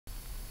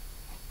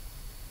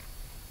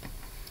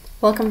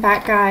Welcome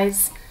back,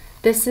 guys.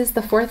 This is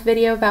the fourth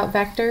video about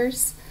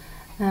vectors,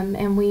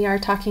 and we are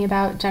talking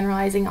about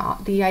generalizing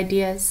the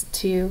ideas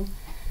to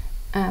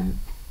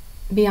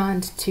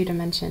beyond 2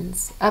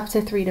 dimensions, up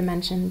to 3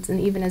 dimensions, and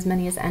even as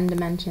many as n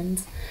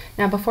dimensions.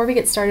 Now, before we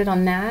get started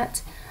on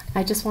that,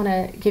 I just want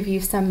to give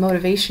you some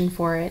motivation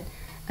for it.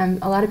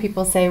 A lot of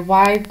people say,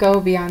 why go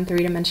beyond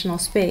 3-dimensional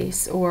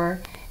space,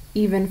 or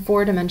even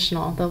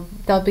 4-dimensional?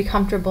 They'll be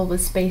comfortable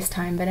with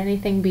space-time, but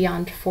anything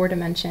beyond 4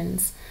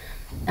 dimensions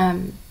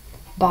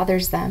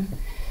bothers them.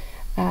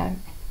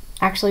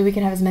 Actually, we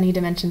can have as many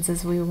dimensions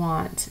as we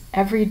want.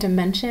 Every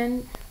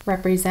dimension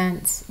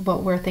represents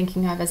what we're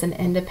thinking of as an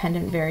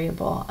independent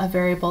variable, a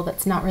variable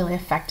that's not really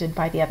affected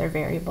by the other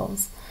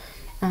variables.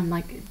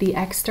 Like the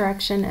x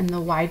direction and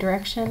the y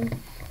direction,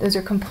 those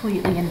are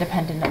completely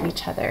independent of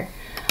each other.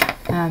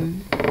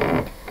 And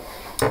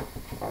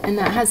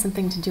that has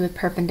something to do with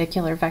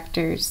perpendicular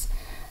vectors.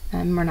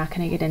 We're not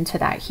going to get into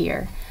that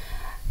here.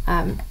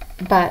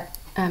 But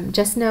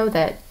just know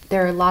that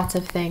there are lots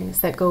of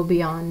things that go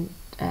beyond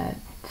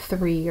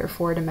 3 or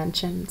 4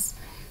 dimensions.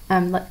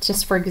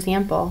 Just for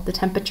example, the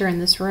temperature in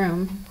this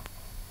room.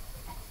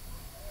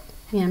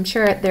 I'm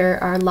sure there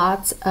are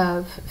lots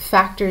of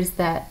factors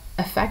that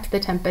affect the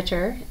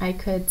temperature. I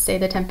could say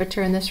the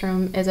temperature in this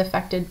room is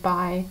affected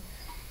by,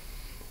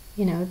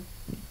 the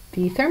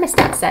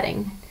thermostat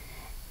setting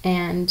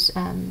and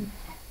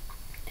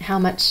how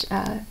much,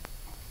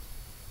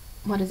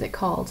 what is it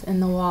called, in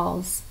the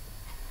walls?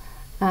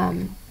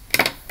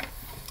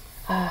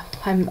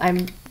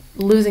 I'm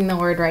losing the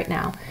word right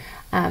now,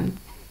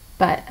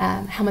 but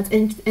how much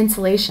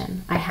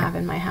insulation I have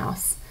in my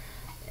house.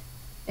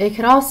 It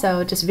could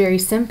also just very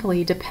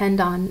simply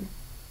depend on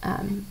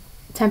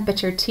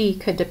temperature T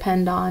could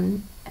depend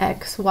on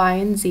X, Y,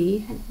 and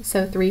Z,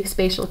 so 3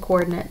 spatial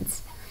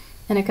coordinates,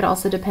 and it could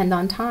also depend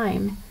on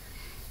time.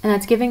 And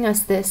that's giving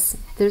us this,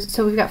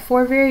 so we've got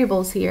 4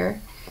 variables here,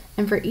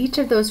 and for each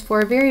of those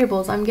 4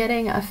 variables I'm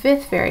getting a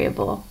 5th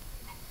variable,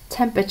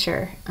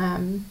 temperature.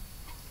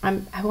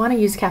 I want to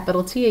use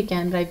capital T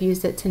again, but I've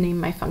used it to name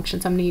my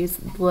function, so I'm going to use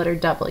the letter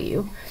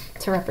W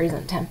to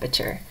represent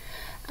temperature.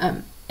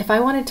 If I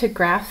wanted to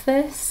graph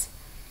this,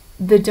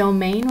 the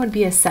domain would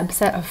be a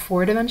subset of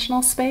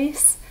 4-dimensional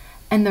space,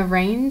 and the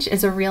range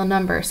is a real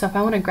number. So if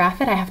I want to graph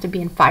it, I have to be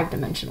in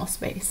 5-dimensional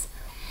space.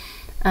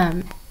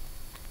 You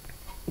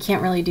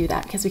can't really do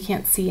that because we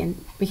can't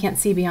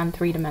see beyond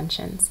 3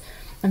 dimensions.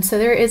 So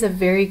there is a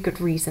very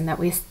good reason that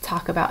we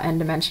talk about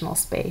n-dimensional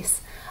space.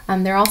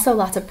 There are also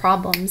lots of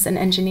problems in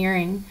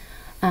engineering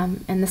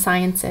and the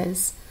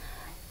sciences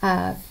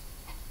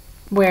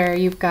where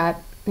you've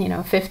got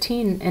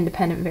 15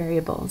 independent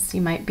variables.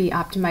 You might be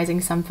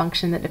optimizing some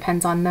function that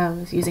depends on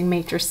those using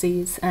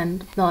matrices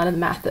and a lot of the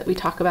math that we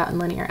talk about in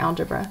linear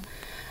algebra.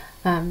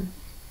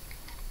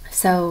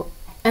 So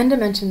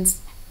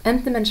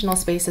n-dimensional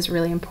space is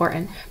really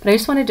important, but I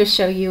just wanted to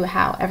show you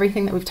how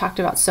everything that we've talked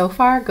about so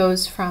far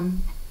goes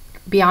from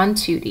beyond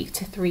 2D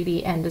to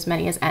 3D and as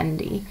many as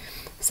ND.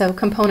 So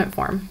component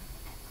form.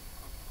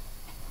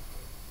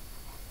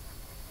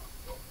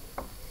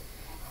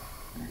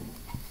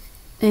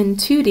 In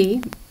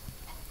 2D,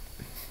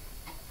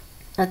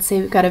 let's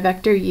say we've got a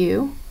vector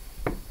u.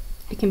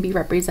 It can be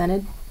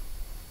represented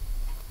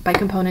by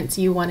components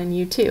u1 and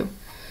u2.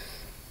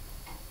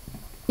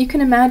 You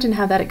can imagine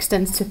how that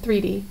extends to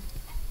 3D.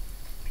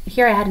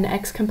 Here I had an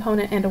x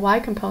component and a y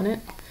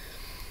component.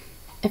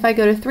 If I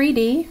go to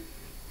 3D,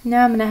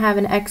 now I'm going to have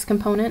an x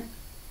component,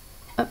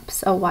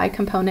 a y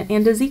component,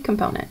 and a z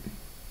component.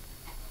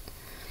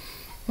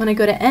 When I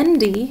go to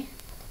ND,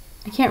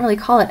 I can't really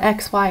call it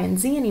x, y, and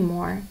z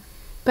anymore,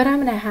 but I'm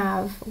going to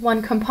have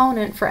one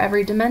component for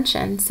every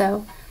dimension.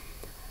 So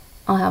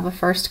I'll have a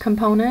first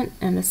component,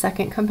 and a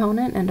second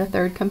component, and a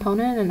third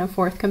component, and a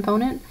fourth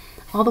component,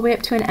 all the way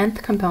up to an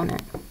nth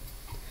component.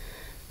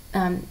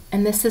 And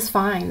this is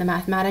fine. The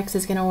mathematics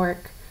is going to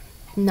work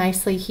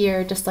nicely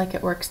here, just like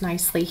it works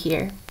nicely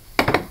here.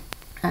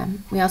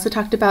 We also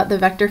talked about the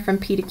vector from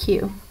P to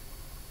Q.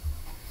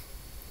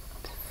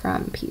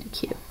 From P to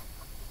Q.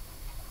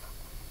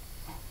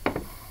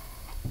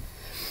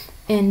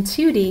 In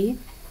 2D,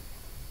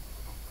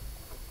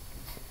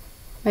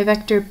 my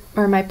vector,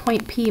 or my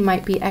point P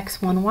might be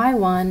x1,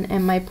 y1,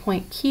 and my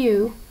point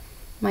Q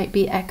might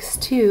be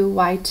x2,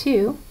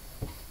 y2.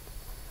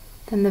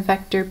 Then the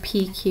vector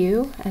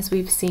PQ, as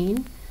we've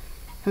seen,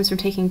 comes from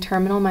taking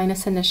terminal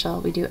minus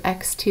initial. We do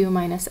x2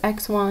 minus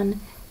x1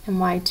 and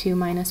y2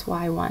 minus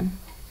y1.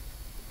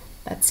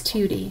 That's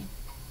 2D.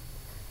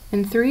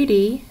 In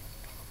 3D,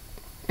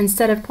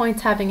 instead of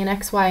points having an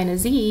x, y, and a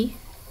z,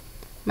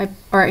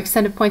 or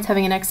instead of points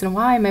having an x and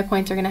y, my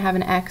points are going to have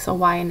an x, a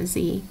y, and a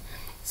z.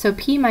 So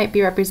P might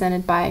be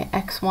represented by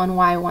x1,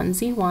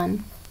 y1,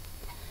 z1,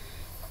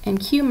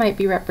 and Q might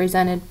be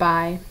represented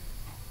by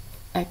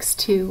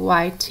x2,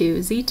 y2,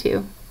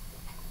 z2.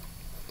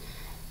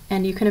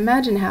 And you can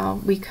imagine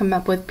how we come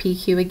up with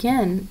PQ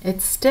again.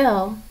 It's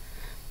still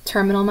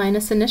terminal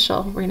minus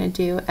initial. We're going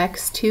to do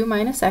x2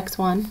 minus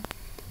x1,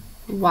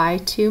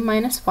 y2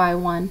 minus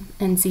y1,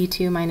 and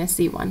z2 minus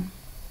z1.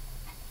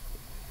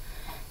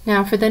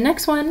 Now for the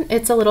next one,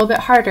 it's a little bit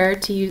harder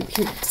to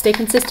stay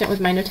consistent with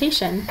my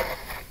notation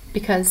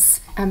because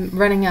I'm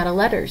running out of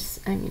letters.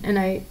 And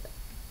I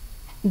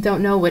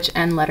don't know which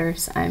n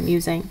letters I'm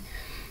using.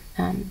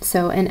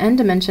 So in n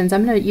dimensions,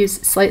 I'm going to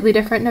use slightly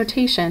different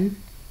notation.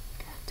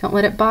 Don't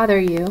let it bother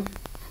you.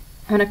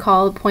 I'm going to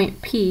call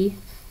point P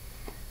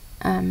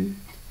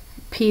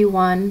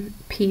P1,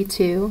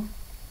 P2,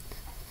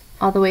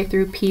 all the way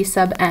through P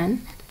sub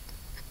n.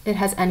 It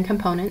has n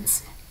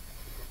components.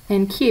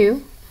 And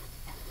Q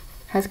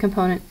has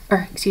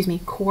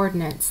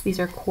coordinates. These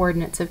are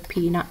coordinates of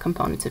P, not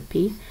components of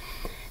P.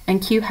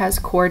 And Q has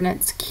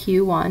coordinates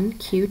Q1,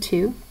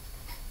 Q2,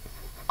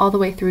 all the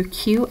way through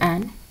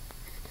Qn.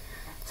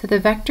 So the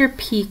vector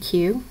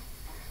PQ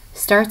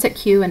starts at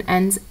Q and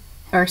ends,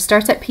 or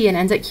starts at P and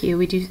ends at Q.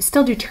 We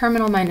still do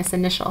terminal minus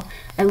initial.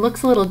 It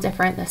looks a little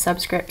different, the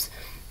subscripts,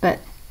 but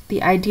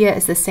the idea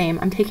is the same.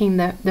 I'm taking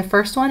the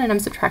first one and I'm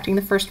subtracting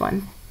the first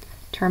one.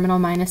 Terminal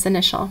minus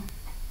initial.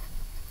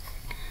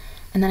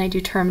 And then I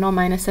do terminal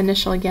minus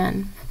initial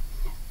again.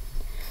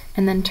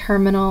 And then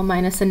terminal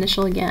minus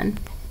initial again.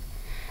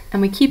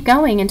 And we keep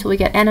going until we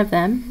get n of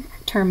them.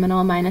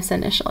 Terminal minus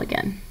initial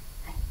again.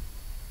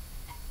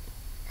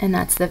 And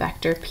that's the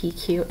vector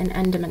PQ in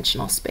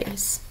n-dimensional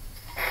space.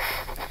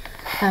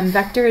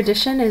 Vector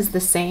addition is the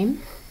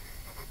same.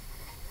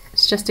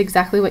 It's just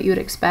exactly what you would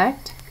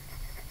expect.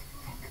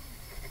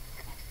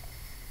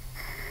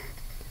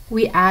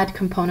 We add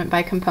component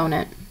by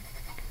component.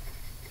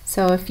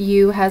 So if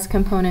U has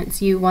components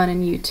U1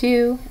 and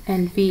U2,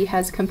 and V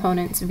has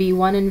components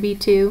V1 and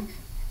V2,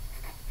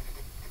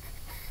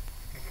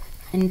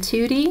 in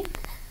 2D,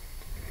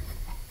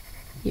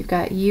 you've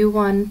got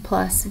U1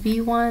 plus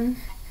V1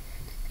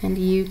 and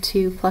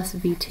U2 plus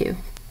V2.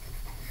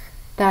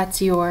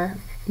 That's your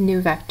new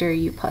vector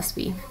U plus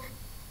V.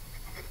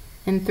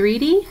 In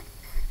 3D,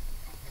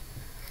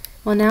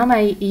 well, now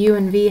my U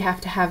and V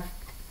have to have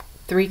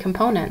 3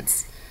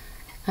 components.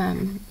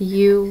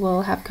 U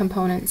will have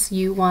components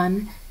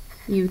U1,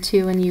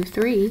 U2, and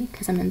U3,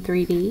 because I'm in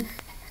 3D.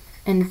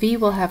 And V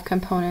will have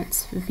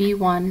components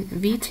V1,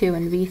 V2,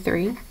 and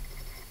V3.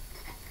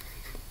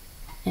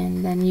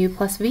 And then U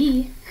plus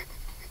V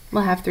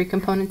will have 3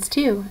 components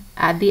too.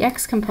 Add the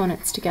X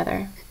components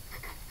together.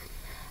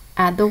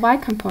 Add the Y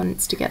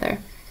components together.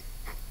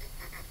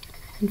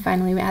 And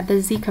finally, we add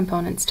the Z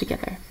components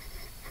together.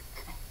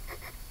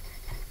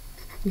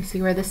 You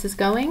see where this is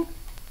going?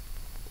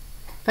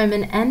 If I'm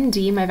in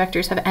ND, my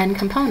vectors have n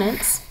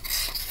components.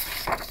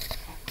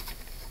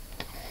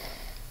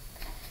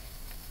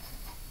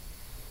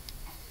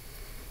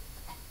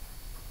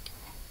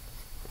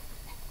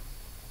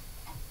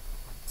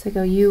 So I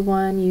go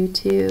U1,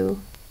 U2,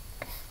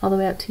 all the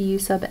way up to U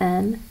sub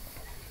n.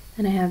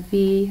 And I have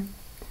V,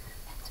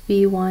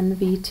 V1,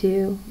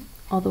 V2,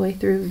 all the way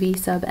through V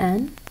sub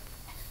n.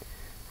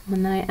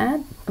 When I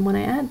add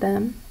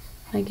them,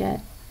 I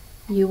get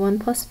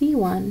U1 plus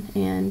V1,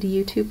 and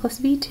U2 plus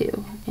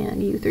V2,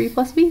 and U3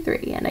 plus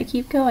V3, and I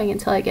keep going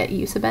until I get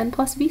U sub n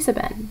plus V sub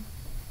n.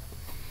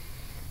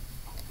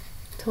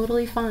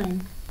 Totally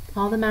fine.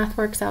 All the math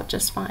works out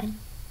just fine.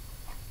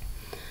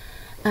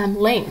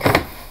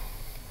 Length,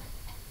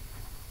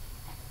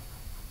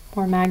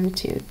 or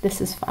magnitude. This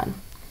is fun.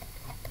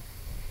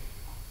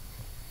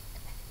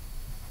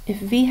 If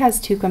V has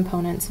 2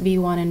 components,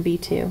 V1 and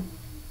V2,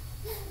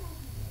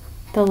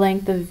 the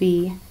length of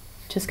V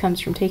just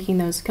comes from taking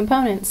those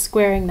components,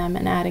 squaring them,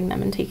 and adding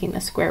them, and taking the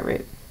square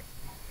root.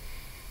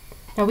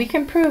 Now we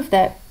can prove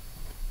that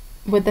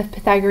with the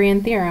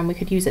Pythagorean theorem, we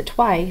could use it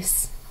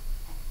twice.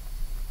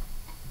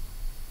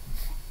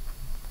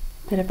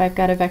 That if I've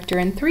got a vector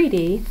in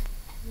 3D,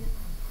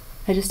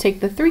 I just take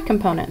the 3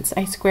 components,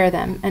 I square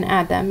them, and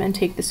add them, and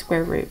take the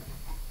square root.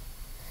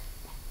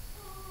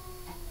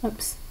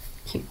 Oops,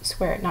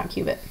 square it, not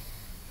cube it.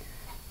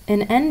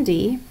 In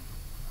ND,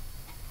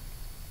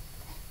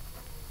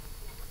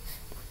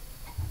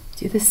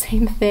 do the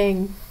same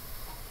thing.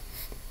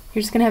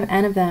 You're just going to have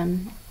n of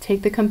them.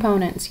 Take the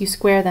components, you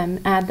square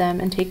them, add them,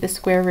 and take the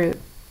square root.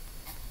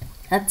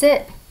 That's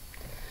it.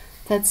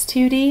 That's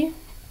 2D,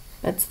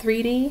 that's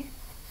 3D,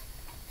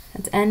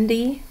 that's ND.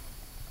 You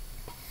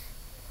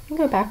can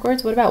go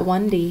backwards. What about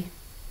 1D?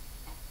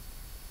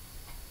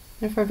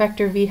 If our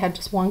vector V had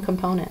just 1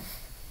 component?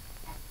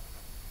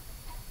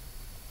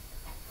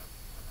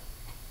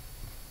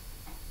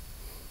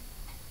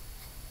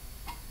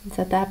 Is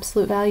that the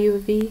absolute value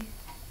of V?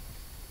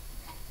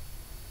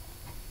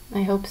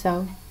 I hope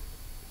so.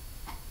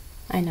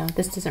 I know,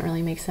 this doesn't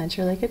really make sense.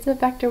 You're like, it's a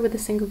vector with a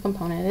single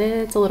component.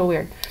 It's a little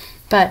weird.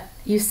 But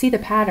you see the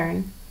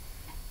pattern.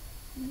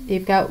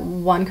 You've got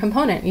 1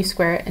 component, you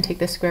square it and take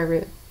the square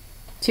root.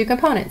 2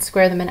 components,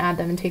 square them and add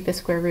them and take the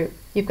square root.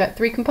 You've got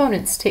 3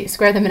 components,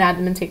 square them and add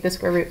them and take the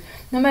square root.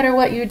 No matter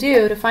what you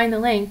do to find the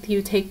length,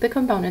 you take the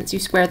components, you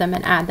square them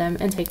and add them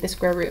and take the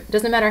square root. It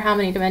doesn't matter how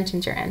many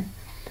dimensions you're in.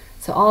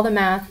 So all the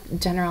math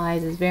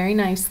generalizes very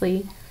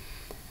nicely.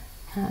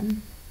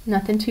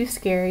 Nothing too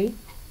scary.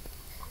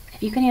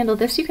 If you can handle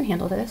this, you can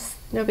handle this.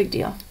 No big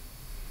deal.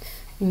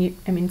 And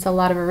I mean, it's a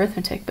lot of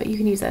arithmetic, but you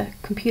can use a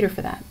computer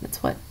for that.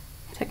 That's what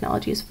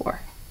technology is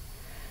for.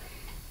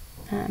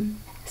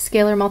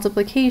 Scalar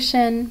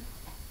multiplication.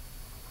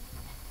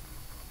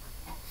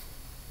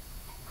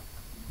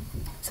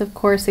 It's of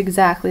course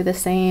exactly the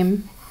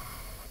same.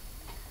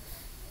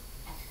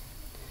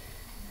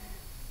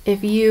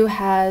 If U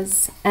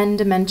has n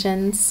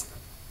dimensions,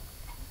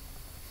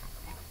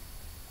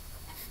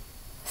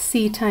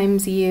 C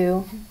times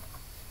U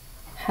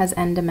has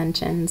n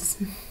dimensions.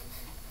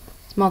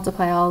 Just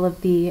multiply all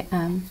of the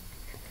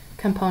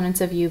components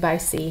of U by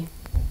C.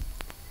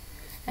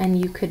 And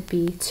U could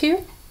be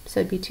 2, so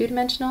it'd be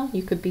 2-dimensional.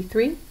 U could be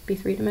 3, be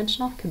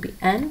 3-dimensional. It could be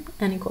n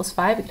equals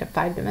 5. We could have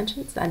 5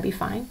 dimensions, that'd be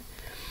fine.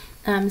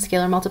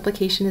 Scalar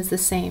multiplication is the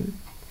same.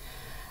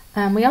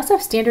 We also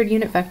have standard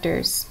unit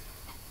vectors.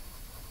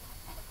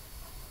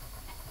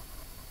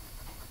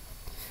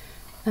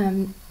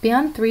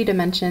 Beyond 3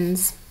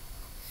 dimensions,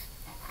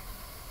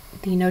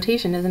 the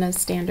notation isn't as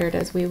standard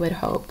as we would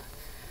hope,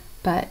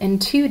 but in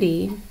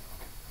 2D,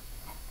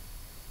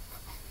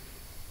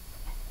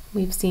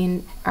 we've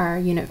seen our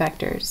unit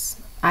vectors,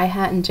 I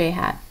hat and j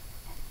hat.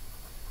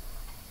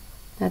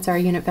 That's our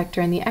unit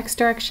vector in the x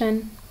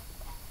direction,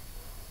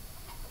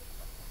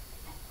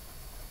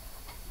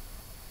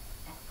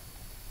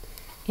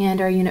 and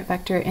our unit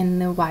vector in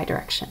the y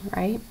direction,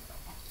 right?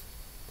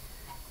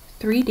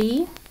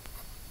 3D,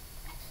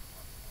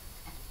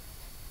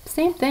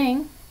 same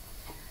thing.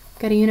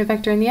 Got a unit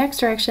vector in the x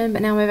direction,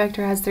 but now my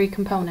vector has 3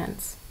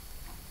 components.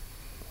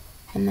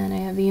 And then I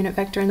have a unit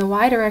vector in the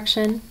y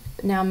direction,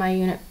 but now my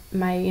unit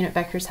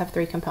vectors have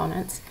 3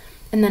 components.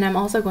 And then I'm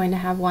also going to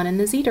have one in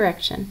the z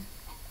direction.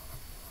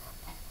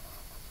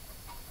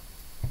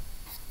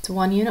 It's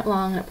 1 unit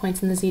long and it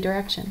points in the z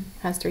direction,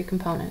 has 3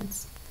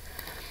 components.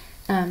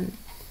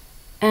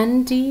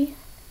 ND,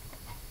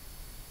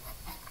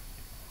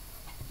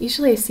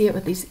 usually I see it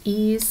with these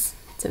E's,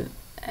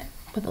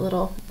 with a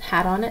little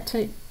hat on it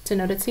to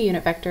denote it's a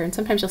unit vector, and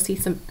sometimes you'll see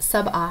some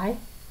sub I,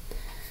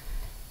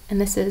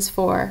 and this is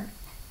for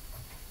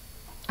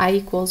I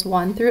equals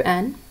 1 through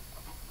n.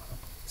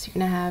 So you're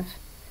going to have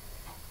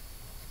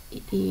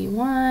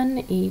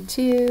E1,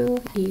 E2,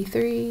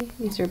 E3,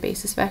 these are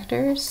basis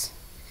vectors,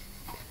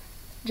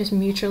 just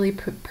mutually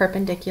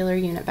perpendicular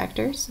unit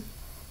vectors.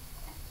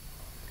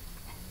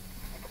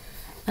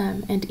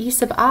 And E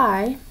sub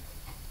I,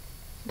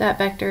 that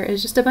vector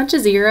is just a bunch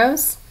of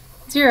zeros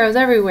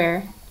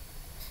everywhere,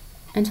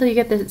 until you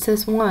get to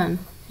this 1.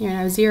 You're going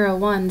to have 0,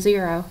 1,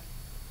 0,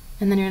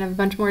 and then you're going to have a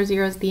bunch more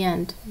zeros at the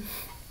end.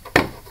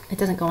 It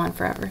doesn't go on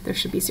forever. There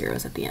should be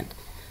zeros at the end.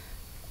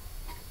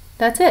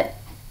 That's it.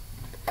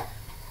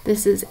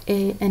 This is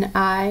a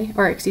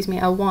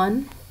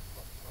 1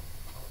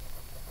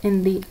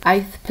 in the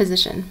ith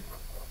position.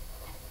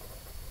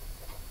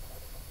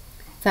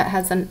 That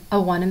has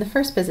a 1 in the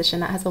first position,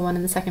 that has a 1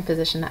 in the second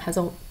position, that has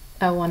a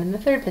 1 in the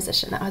third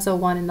position, that has a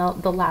 1 in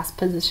the last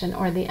position,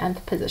 or the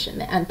nth position,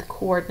 the nth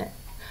coordinate.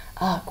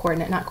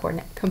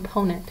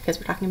 Component, because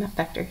we're talking about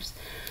vectors.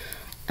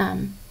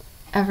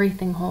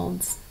 Everything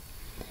holds.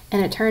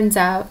 And it turns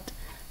out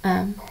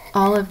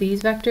all of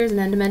these vectors in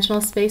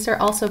n-dimensional space are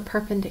also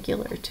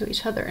perpendicular to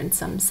each other in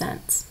some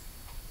sense.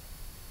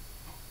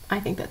 I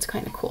think that's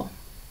kind of cool.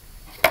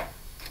 You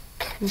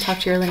can talk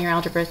to your linear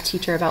algebra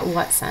teacher about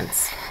what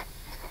sense,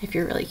 if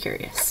you're really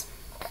curious.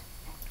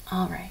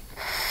 All right.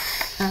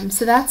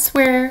 So that's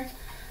where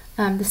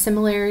the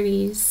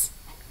similarities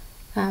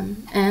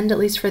end, at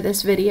least for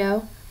this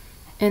video.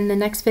 In the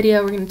next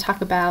video, we're going to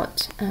talk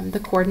about the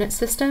coordinate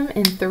system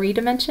in 3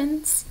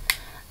 dimensions,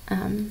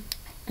 and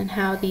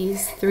how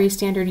these 3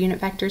 standard unit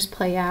vectors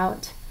play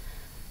out,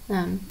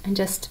 and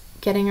just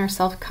getting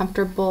ourselves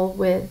comfortable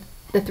with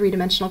the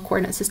 3-dimensional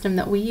coordinate system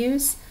that we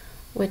use,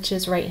 which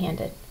is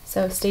right-handed.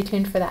 So stay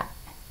tuned for that.